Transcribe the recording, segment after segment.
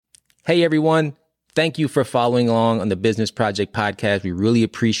Hey, everyone. Thank you for following along on the Business Project Podcast. We really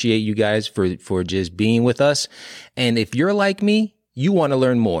appreciate you guys for just being with us. And if you're like me, you want to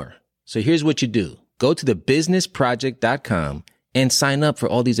learn more. So here's what you do. Go to thebusinessproject.com and sign up for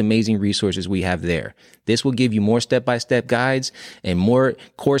all these amazing resources we have there. This will give you more step-by-step guides and more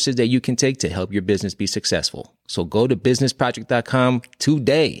courses that you can take to help your business be successful. So go to businessproject.com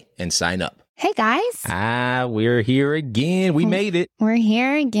today and sign up. Hey, guys. We're here again. We made it. We're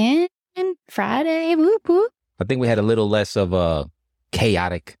here again. Friday. Whoop, whoop. I think we had a little less of a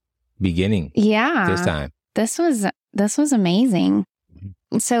chaotic beginning this time. This was amazing.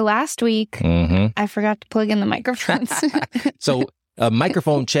 So last week, I forgot to plug in the microphones. So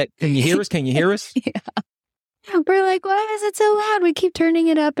microphone check. Can you hear us? Yeah. We're like, why is it so loud? We keep turning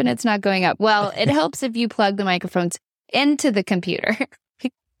it up and it's not going up. Well, it helps if you plug the microphones into the computer.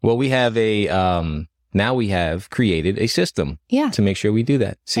 Well, we have now we have created a system to make sure we do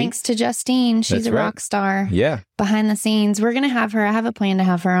that. See? Thanks to Justine. She's a rock star. Yeah. Behind the scenes. We're going to have her. I have a plan to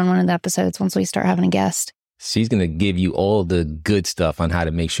have her on one of the episodes once we start having a guest. She's going to give you all the good stuff on how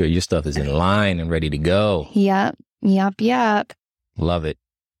to make sure your stuff is in line and ready to go. Yep. Love it.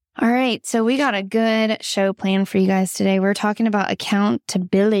 All right. So we got a good show planned for you guys today. We're talking about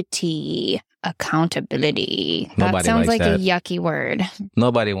accountability. That sounds like a yucky word.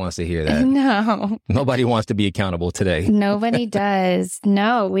 Nobody wants to hear that. No. Nobody wants to be accountable today. Nobody does.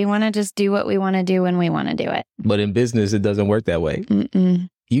 No, we want to just do what we want to do when we want to do it. But in business, it doesn't work that way.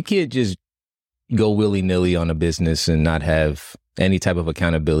 You can't just go willy-nilly on a business and not have any type of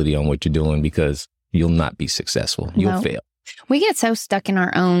accountability on what you're doing because you'll not be successful. You'll fail. We get so stuck in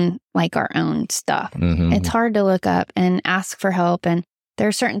our own stuff. It's hard to look up and ask for help. And there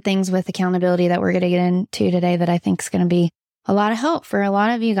are certain things with accountability that we're going to get into today that I think is going to be a lot of help for a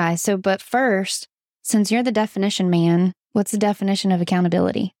lot of you guys. So, but first, since you're the definition man, what's the definition of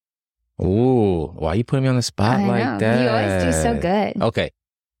accountability? Ooh, why are you putting me on the spot like that? You always do so good. Okay.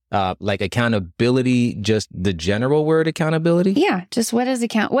 Like accountability, just the general word accountability? Yeah. Just what is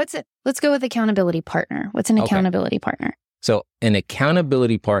let's go with accountability partner. What's an accountability partner? So an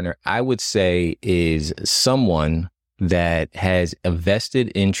accountability partner, I would say, is someone that has a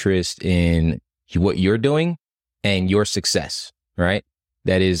vested interest in what you're doing and your success, right?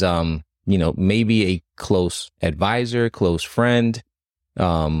 That is, maybe a close advisor, close friend,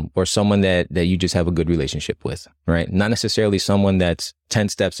 or someone that you just have a good relationship with, right? Not necessarily someone that's 10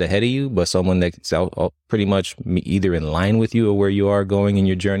 steps ahead of you, but someone that's pretty much either in line with you or where you are going in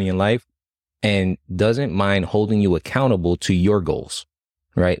your journey in life and doesn't mind holding you accountable to your goals,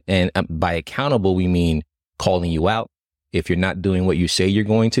 right? And by accountable, we mean calling you out if you're not doing what you say you're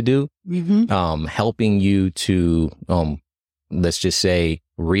going to do, helping you to, let's just say,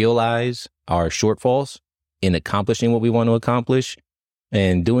 realize our shortfalls in accomplishing what we want to accomplish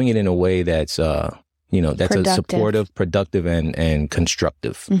and doing it in a way that's, that's a supportive, productive, and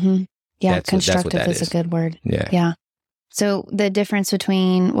constructive. Yeah, constructive is a good word. Yeah. So the difference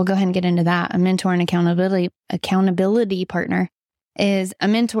between, we'll go ahead and get into that, a mentor and accountability partner is a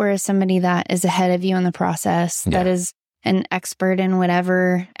mentor is somebody that is ahead of you in the process, that is an expert in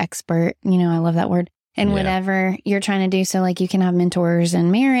whatever, I love that word, in whatever you're trying to do. So like you can have mentors in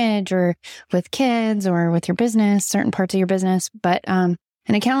marriage or with kids or with your business, certain parts of your business. But an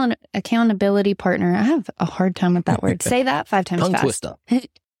accountability partner, I have a hard time with that word. Say that 5 times fast. Twister.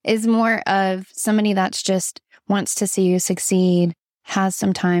 Is more of somebody that's just wants to see you succeed, has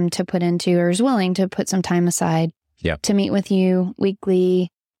some time to put into, or is willing to put some time aside to meet with you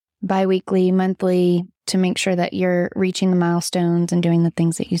weekly, bi-weekly, monthly, to make sure that you're reaching the milestones and doing the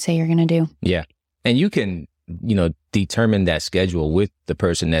things that you say you're going to do. Yeah. And you can, determine that schedule with the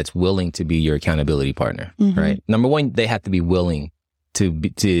person that's willing to be your accountability partner, right? Number one, they have to be willing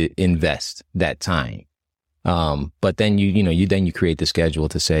to invest that time. But then you create the schedule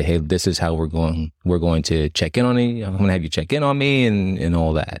to say, hey, this is how we're going to check in on you. I'm going to have you check in on me and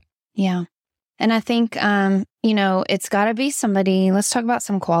all that. Yeah. And I think, it's got to be somebody. Let's talk about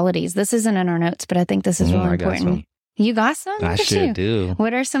some qualities. This isn't in our notes, but I think this is really important. You got some? I sure do.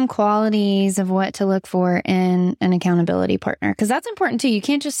 What are some qualities of what to look for in an accountability partner? Because that's important too. You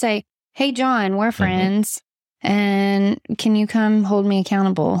can't just say, hey, John, we're friends and can you come hold me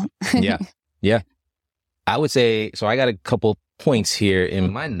accountable? Yeah. I would say, so I got a couple points here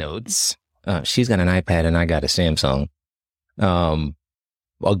in my notes. She's got an iPad and I got a Samsung.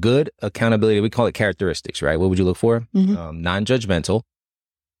 A good accountability, we call it characteristics, right? What would you look for? Non-judgmental,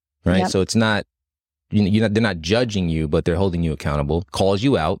 right? Yep. So it's not, they're not judging you, but they're holding you accountable. Calls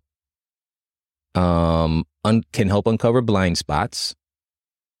you out. Can help uncover blind spots.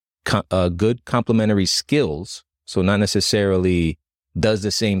 Good complementary skills. So not necessarily does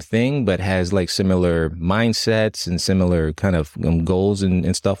the same thing, but has like similar mindsets and similar kind of goals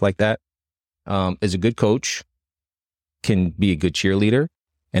and stuff like that, is a good coach, can be a good cheerleader,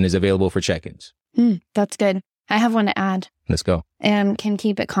 and is available for check-ins. That's good. I have one to add. Let's go. And can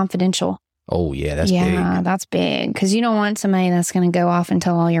keep it confidential. Oh, yeah, that's big. Yeah, that's big. Because you don't want somebody that's going to go off and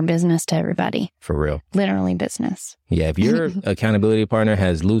tell all your business to everybody. For real. Literally business. Yeah, if your accountability partner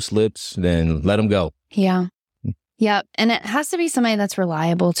has loose lips, then let them go. Yeah. Yep. And it has to be somebody that's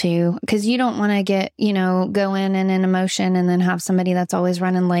reliable too, because you don't want to get, go in and an emotion and then have somebody that's always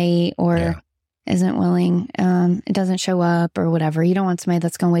running late or isn't willing, it doesn't show up or whatever. You don't want somebody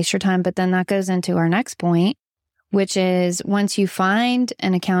that's going to waste your time. But then that goes into our next point, which is once you find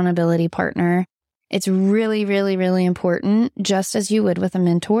an accountability partner, it's really, really, really important, just as you would with a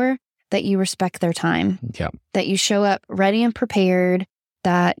mentor, that you respect their time, that you show up ready and prepared,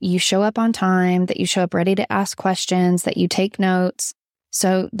 that you show up on time, that you show up ready to ask questions, that you take notes.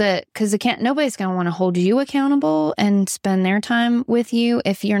 So because nobody's going to want to hold you accountable and spend their time with you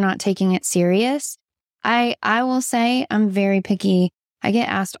if you're not taking it serious. I will say I'm very picky. I get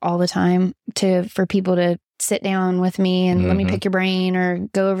asked all the time for people to sit down with me and let me pick your brain or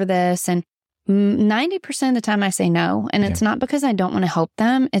go over this. And 90% of the time I say no. And it's not because I don't want to help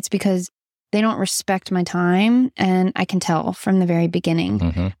them. It's because they don't respect my time. And I can tell from the very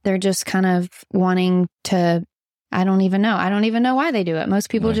beginning. They're just kind of wanting to, I don't even know. I don't even know why they do it. Most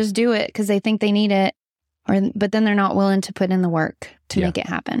people just do it because they think they need it. But then they're not willing to put in the work to make it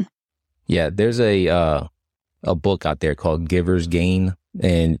happen. Yeah. There's a book out there called Giver's Gain.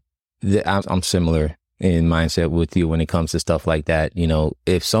 And I'm similar in mindset with you when it comes to stuff like that.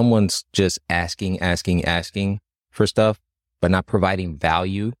 If someone's just asking for stuff, but not providing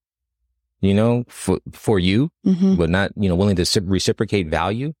value, for you, but not, willing to reciprocate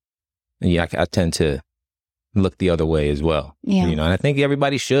value, I tend to look the other way as well. And I think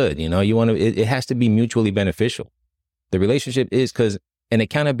everybody should, it has to be mutually beneficial. The relationship is, because an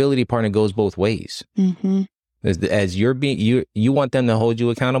accountability partner goes both ways. As you want them to hold you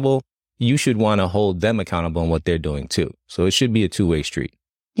accountable, you should want to hold them accountable on what they're doing too. So it should be a two-way street.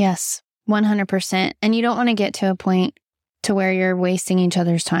 Yes, 100%. And you don't want to get to a point to where you're wasting each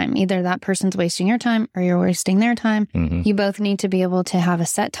other's time. Either that person's wasting your time or you're wasting their time. You both need to be able to have a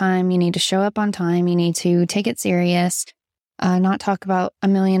set time. You need to show up on time. You need to take it serious, not talk about a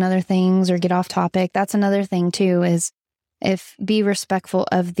million other things or get off topic. That's another thing too, is be respectful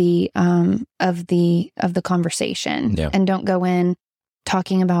of the conversation and don't go in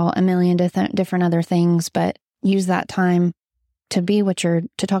talking about a million different other things, but use that time to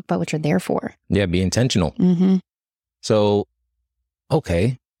talk about what you're there for. Yeah. Be intentional. So,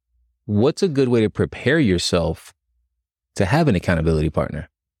 okay, what's a good way to prepare yourself to have an accountability partner?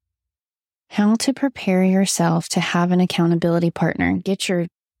 How to prepare yourself to have an accountability partner. Get your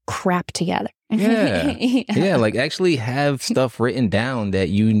crap together. Yeah, like actually have stuff written down that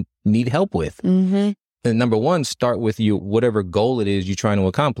you need help with. And number one, start with whatever goal it is you're trying to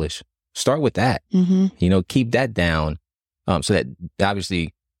accomplish. Start with that. Keep that down so that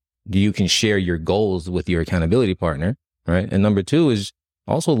obviously you can share your goals with your accountability partner, right? And number two is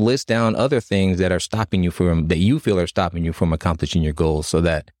also list down other things that you feel are stopping you from accomplishing your goals so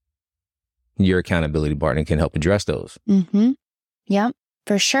that your accountability partner can help address those. Yep,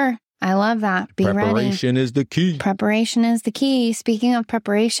 for sure. I love that. Be ready. Preparation is the key. Preparation is the key. Speaking of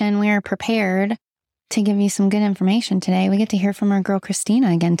preparation, we are prepared to give you some good information today. We get to hear from our girl, Christina,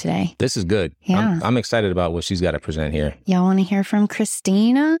 again today. This is good. Yeah. I'm excited about what she's got to present here. Y'all want to hear from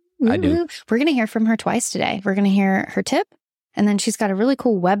Christina? I do. We're going to hear from her twice today. We're going to hear her tip, and then she's got a really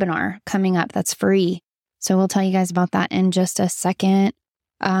cool webinar coming up that's free. So we'll tell you guys about that in just a second.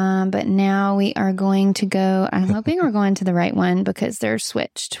 But now we are going to go, I'm hoping we're going to the right one because they're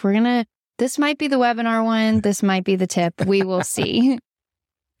switched. This might be the webinar one. This might be the tip. We will see.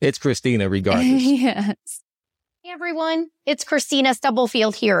 It's Christina regardless. Yes. Hey everyone, it's Christina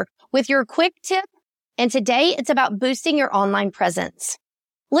Stubblefield here with your quick tip. And today it's about boosting your online presence.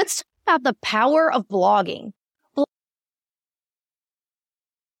 Let's talk about the power of blogging.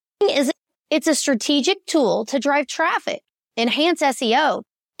 It's a strategic tool to drive traffic, enhance SEO,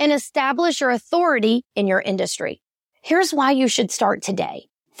 and establish your authority in your industry. Here's why you should start today.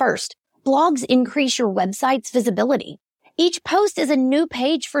 First, blogs increase your website's visibility. Each post is a new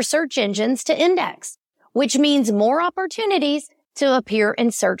page for search engines to index, which means more opportunities to appear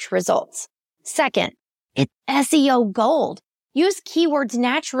in search results. Second, it's SEO gold. Use keywords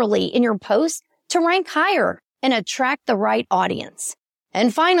naturally in your posts to rank higher and attract the right audience.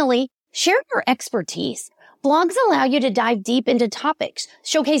 And finally, share your expertise. Blogs allow you to dive deep into topics,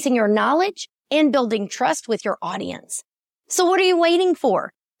 showcasing your knowledge and building trust with your audience. So what are you waiting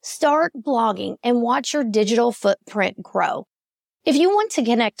for? Start blogging and watch your digital footprint grow. If you want to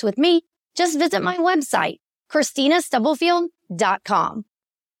connect with me, just visit my website, ChristinaStubblefield.com.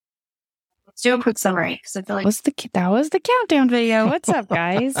 Let's do a quick summary because I feel like that was the countdown video. What's up,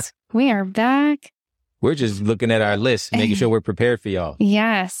 guys? We are back. We're just looking at our list, making sure we're prepared for y'all.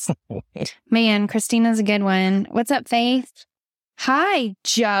 Yes. Man, Christina's a good one. What's up, Faith? Hi,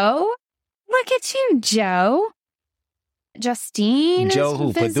 Joe. Look at you, Joe. Justine Joe is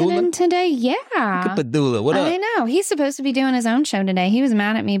who, visiting Padula? today. Yeah. Look at Padula. What up? I know. He's supposed to be doing his own show today. He was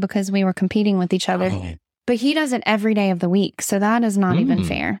mad at me because we were competing with each other. Oh. But he does it every day of the week. So that is not even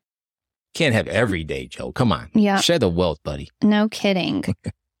fair. Can't have every day, Joe. Come on. Yeah. Share the wealth, buddy. No kidding.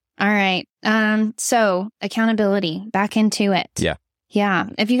 All right. So accountability, back into it. Yeah. Yeah.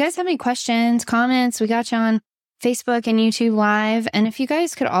 If you guys have any questions, comments, we got you on Facebook and YouTube Live. And if you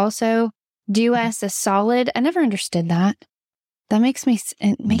guys could also do us a solid, I never understood that. That makes me,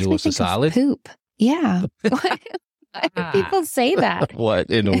 it makes Do me us a think solid? of poop. Yeah. Why do people say that? What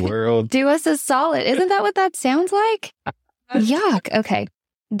in the world? Do us a solid. Isn't that what that sounds like? Yuck. Okay.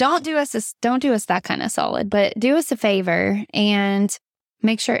 Don't do us that kind of solid, but do us a favor and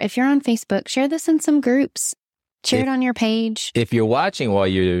make sure if you're on Facebook, share this in some groups. Share it on your page. If you're watching while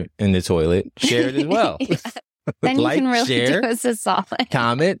you're in the toilet, share it as well. Yeah. Then Like, you can really share, do us a solid.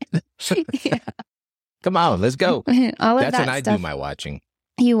 comment. Yeah. Come on, let's go. All of That's that when I stuff. do my watching.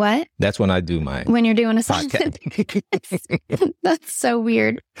 You what? That's when I do my When you're doing a solid. podcast. That's so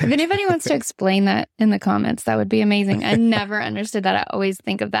weird. If anybody wants to explain that in the comments, that would be amazing. I never understood that. I always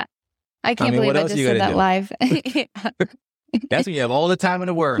think of that. I can't believe what I else just you said gotta that do? live. That's when you have all the time in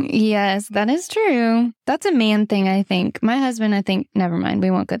the world. Yes, that is true. That's a man thing, I think. My husband, I think, never mind. We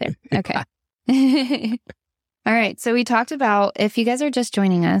won't go there. Okay. All right. So we talked about, if you guys are just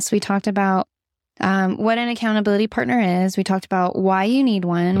joining us, we talked about what an accountability partner is. We talked about why you need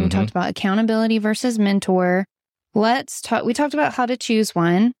one. We talked about accountability versus mentor. We talked about how to choose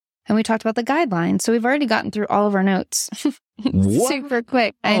one, and we talked about the guidelines. So we've already gotten through all of our notes. Super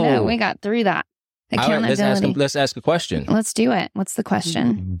quick. I know. We got through that. Accountability. All right, let's ask a question. Let's do it. What's the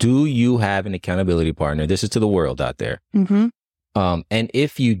question? Do you have an accountability partner? This is to the world out there. Mm-hmm. And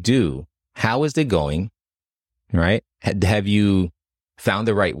if you do, how is it going? Right? Have you found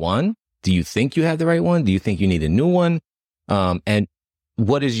the right one? Do you think you have the right one? Do you think you need a new one? And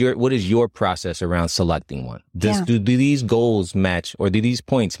what is your process around selecting one? Do these goals match, or do these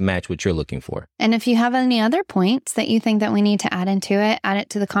points match what you're looking for? And if you have any other points that you think that we need to add into it, add it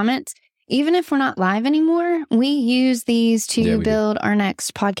to the comments. Even if we're not live anymore, we use these to build our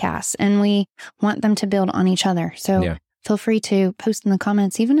next podcast, and we want them to build on each other. So feel free to post in the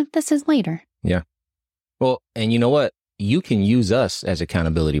comments, even if this is later. Yeah. Well, and you know what? You can use us as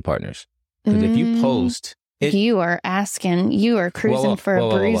accountability partners. Because if you post... you are cruising for a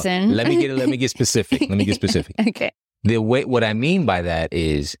bruising. Let me get specific. Okay. What I mean by that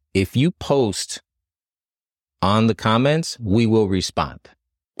is, if you post on the comments, we will respond.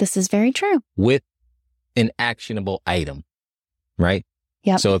 This is very true. With an actionable item, right?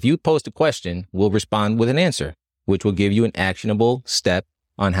 Yeah. So if you post a question, we'll respond with an answer, which will give you an actionable step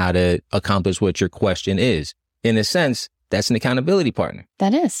on how to accomplish what your question is. In a sense, that's an accountability partner.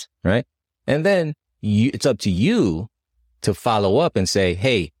 That is. Right? And then it's up to you to follow up and say,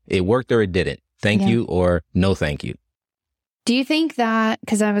 hey, it worked or it didn't. Thank you or no thank you. Do you think that,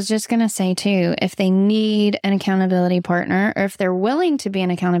 because I was just going to say too, if they need an accountability partner, or if they're willing to be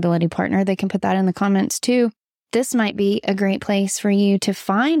an accountability partner, they can put that in the comments too. This might be a great place for you to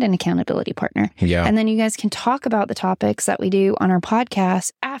find an accountability partner. Yeah. And then you guys can talk about the topics that we do on our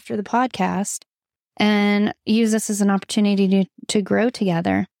podcast after the podcast and use this as an opportunity to grow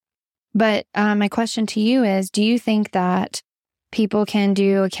together. But my question to you is, do you think that people can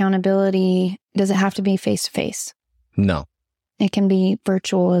do accountability? Does it have to be face-to-face? No. It can be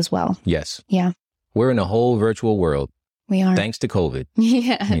virtual as well. Yes. Yeah. We're in a whole virtual world. We are. Thanks to COVID.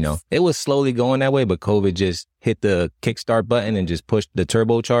 Yes. You know, it was slowly going that way, but COVID just hit the kickstart button and just pushed the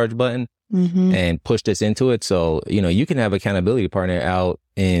turbocharge button and pushed us into it. So, you know, you can have accountability partner out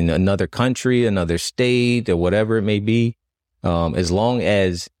in another country, another state, or whatever it may be, as long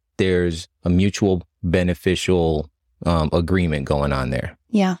as there's a mutual beneficial agreement going on there.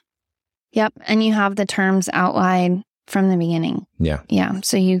 Yeah. Yep. And you have the terms outlined from the beginning. Yeah. Yeah.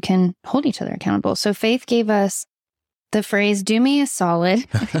 So you can hold each other accountable. So Faith gave us the phrase, do me a solid.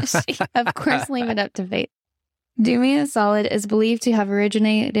 She, of course, leave it up to Faith. Do me a solid is believed to have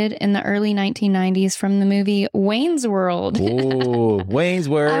originated in the early 1990s from the movie Wayne's World. Oh, Wayne's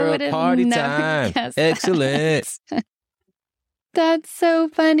World, party time. Excellent. That's so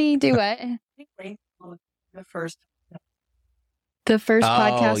funny. Do it. The first. The first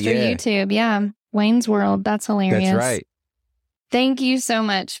podcast for YouTube. Yeah. Wayne's World. That's hilarious. That's right. Thank you so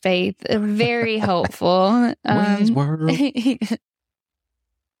much, Faith. Very helpful. Wayne's World.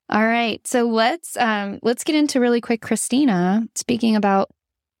 All right. So let's get into really quick, Christina, speaking about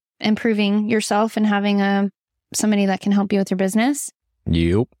improving yourself and having somebody that can help you with your business.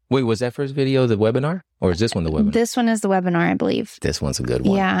 Yep. Wait, was that first video the webinar? Or is this one the webinar? This one is the webinar, I believe. This one's a good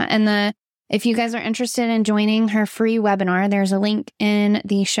one. Yeah. And if you guys are interested in joining her free webinar, there's a link in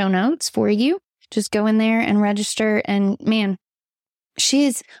the show notes for you. Just go in there and register. And man,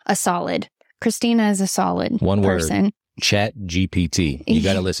 she's a solid. Christina is a solid one person. Word. ChatGPT. You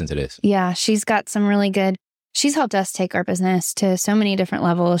got to listen to this. Yeah. She's got some really good. She's helped us take our business to so many different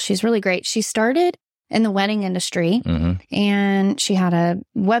levels. She's really great. She started in the wedding industry and she had a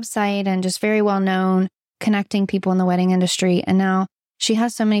website and just very well known connecting people in the wedding industry. And now she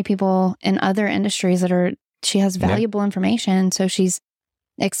has so many people in other industries she has valuable information. So she's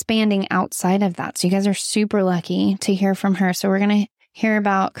expanding outside of that. So you guys are super lucky to hear from her. So we're going to hear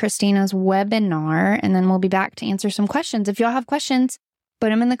about Christina's webinar and then we'll be back to answer some questions. If y'all have questions,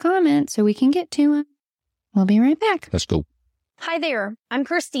 put them in the comments so we can get to them. We'll be right back. Let's go. Hi there, I'm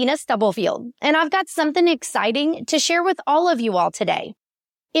Christina Stubblefield, and I've got something exciting to share with all of you all today.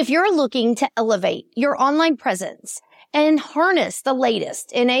 If you're looking to elevate your online presence and harness the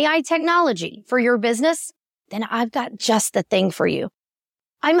latest in AI technology for your business, then I've got just the thing for you.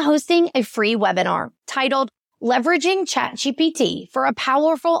 I'm hosting a free webinar titled Leveraging ChatGPT for a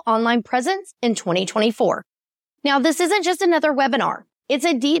Powerful Online Presence in 2024. Now, this isn't just another webinar. It's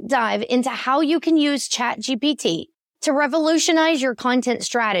a deep dive into how you can use ChatGPT to revolutionize your content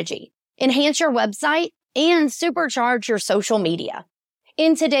strategy, enhance your website, and supercharge your social media.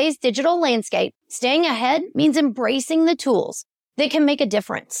 In today's digital landscape, staying ahead means embracing the tools that can make a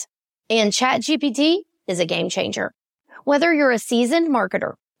difference. And ChatGPT is a game changer. Whether you're a seasoned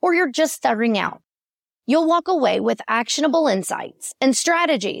marketer or you're just starting out, you'll walk away with actionable insights and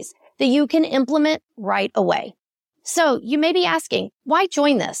strategies that you can implement right away. So you may be asking, why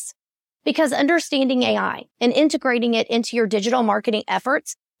join this? Because understanding AI and integrating it into your digital marketing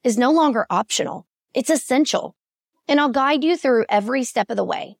efforts is no longer optional. It's essential. And I'll guide you through every step of the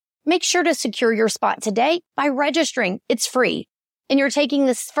way. Make sure to secure your spot today by registering. It's free. And you're taking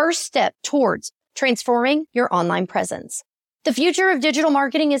this first step towards transforming your online presence. The future of digital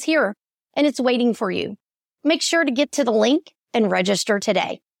marketing is here, and it's waiting for you. Make sure to get to the link and register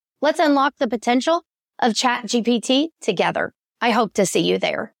today. Let's unlock the potential of ChatGPT together. I hope to see you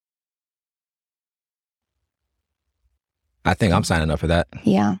there. I think I'm signing up for that.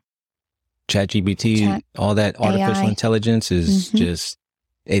 Yeah. ChatGPT, all that artificial AI. Intelligence is just,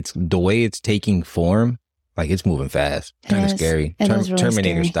 it's the way it's taking form. Like it's moving fast. Kind of scary. It is really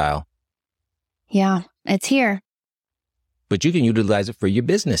Terminator scary. style. Yeah. It's here. But you can utilize it for your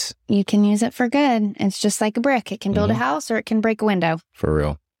business. You can use it for good. It's just like a brick. It can build a house or it can break a window. For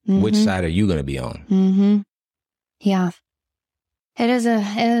real. Which side are you going to be on? Yeah. It is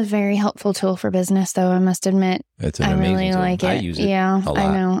a very helpful tool for business, though, I must admit. It's an I amazing really tool. like it. I use it Yeah, a lot.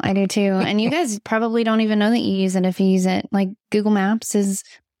 I know. I do too. And you guys probably don't even know that you use it if you use it. Like Google Maps is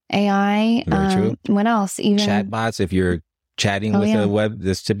AI. Very true. What else? Even Chatbots, if you're chatting with a web,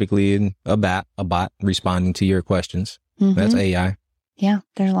 that's typically a bot responding to your questions. That's AI. Yeah,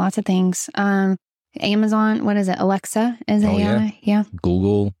 there's lots of things. Amazon, what is it? Alexa is AI. Yeah.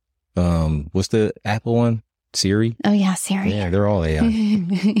 Google. What's the Apple one? Siri. Oh yeah, Siri. Yeah, they're all AI.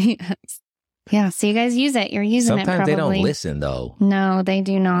 Yes. Yeah, so you guys use it. You're using it probably. Sometimes they don't listen though. No, they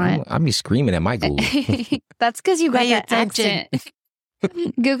do not. I'll be screaming at my Google. That's because you got that accent.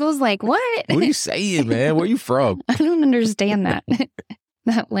 Google's like, what? What are you saying, man? Where you from? I don't understand that.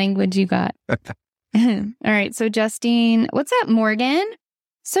 That language you got. All right. So Justine, what's up, Morgan?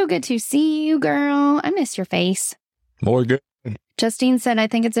 So good to see you, girl. I miss your face. Morgan. Justine said, I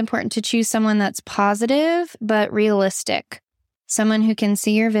think it's important to choose someone that's positive, but realistic. Someone who can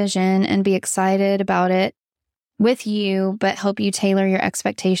see your vision and be excited about it with you, but help you tailor your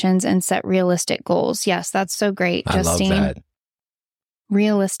expectations and set realistic goals. Yes, that's so great, Justine. I love that.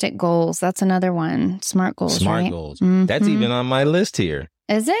 Realistic goals. That's another one. SMART goals. SMART right? goals. That's even on my list here.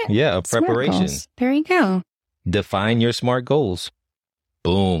 Is it? Yeah, of SMART preparation. goals. There you go. Define your SMART goals.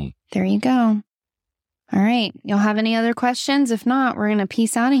 Boom. There you go. All right. Y'all have any other questions? If not, we're going to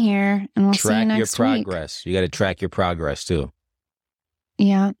peace out of here and we'll see you next Track your week. progress. You got to track your progress too.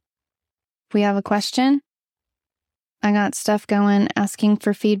 Yeah. We have a question. I got stuff going asking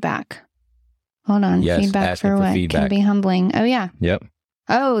for feedback. Hold on. Yes, feedback asking for for what? feedback. Can be humbling. Oh, yeah. Yep.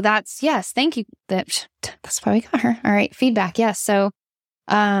 Oh, yes. Thank you. That's why we got her. All right. Feedback. Yes. So,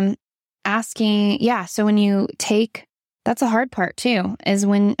 asking, yeah. So when you take that's a hard part too, is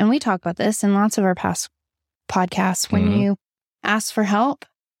when, and we talk about this in lots of our past podcasts, when you ask for help,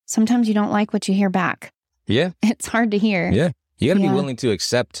 sometimes you don't like what you hear back. Yeah. It's hard to hear. Yeah. You got to be willing to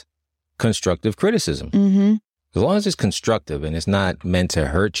accept constructive criticism. As long as it's constructive and it's not meant to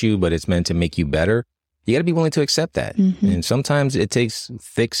hurt you, but it's meant to make you better, you got to be willing to accept that. And sometimes it takes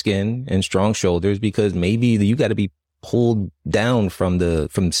thick skin and strong shoulders, because maybe you got to be pulled down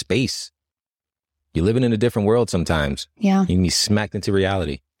from space. You're living in a different world sometimes. Yeah. You can be smacked into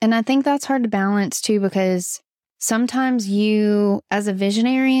reality. And I think that's hard to balance too, because sometimes you, as a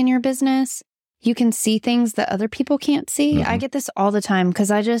visionary in your business, you can see things that other people can't see. I get this all the time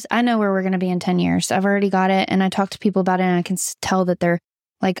because I know where we're going to be in 10 years. I've already got it. And I talk to people about it and I can tell that they're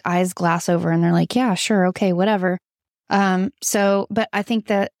like eyes glass over and they're like, yeah, sure. Okay, whatever. But I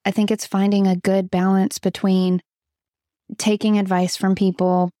think it's finding a good balance between taking advice from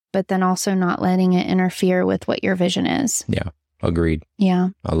people, but then also not letting it interfere with what your vision is. Yeah. Agreed. Yeah.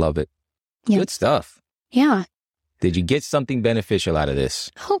 I love it. Yeah. Good stuff. Yeah. Did you get something beneficial out of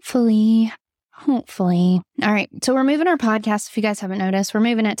this? Hopefully. All right. So we're moving our podcast. If you guys haven't noticed, we're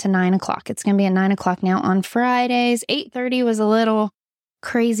moving it to 9:00. It's going to be at 9:00 now on Fridays. 8:30 was a little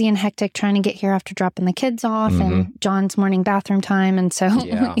crazy and hectic trying to get here after dropping the kids off and John's morning bathroom time. And so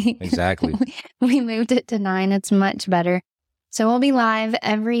exactly. we moved it to 9. It's much better. So we'll be live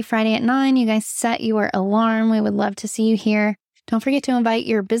every Friday at 9. You guys set your alarm. We would love to see you here. Don't forget to invite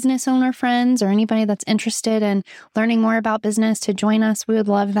your business owner friends or anybody that's interested in learning more about business to join us. We would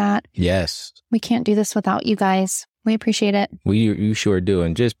love that. Yes. We can't do this without you guys. We appreciate it. You sure do.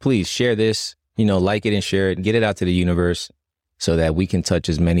 And just please share this, like it and share it, get it out to the universe so that we can touch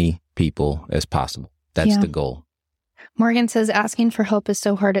as many people as possible. That's the goal. Morgan says asking for help is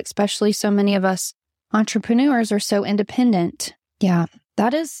so hard, especially so many of us entrepreneurs are so independent. Yeah,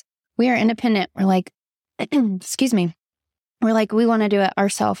 we are independent. We're like, excuse me. We're like, we want to do it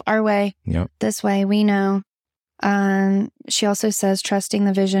ourselves, our way, this way, we know. She also says, trusting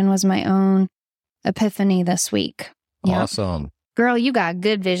the vision was my own epiphany this week. Awesome. Girl, you got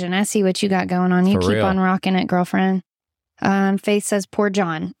good vision. I see what you got going on. You keep on rocking it, girlfriend. Faith says, poor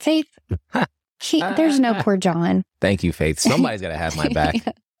John. Faith, there's no poor John. Thank you, Faith. Somebody's got to have my back.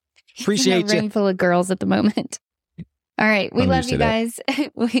 Appreciate you. Room full of girls at the moment. All right. We love you guys.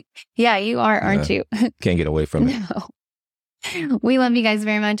 You are, aren't you? Can't get away from it. No. We love you guys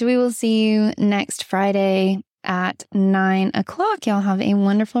very much. We will see you next Friday at 9:00. Y'all have a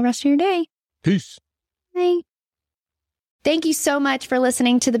wonderful rest of your day. Peace. Bye. Thank you so much for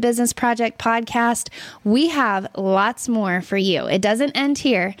listening to the Business Project Podcast. We have lots more for you. It doesn't end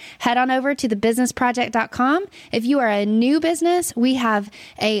here. Head on over to thebusinessproject.com. If you are a new business, we have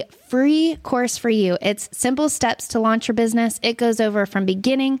a free course for you. It's simple steps to launch your business. It goes over from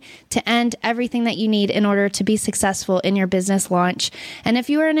beginning to end, everything that you need in order to be successful in your business launch. And if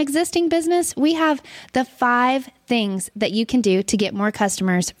you are an existing business, we have the 5 things that you can do to get more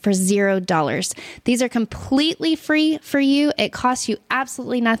customers for $0. These are completely free for you. It costs you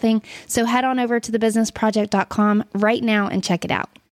absolutely nothing. So head on over to thebusinessproject.com right now and check it out.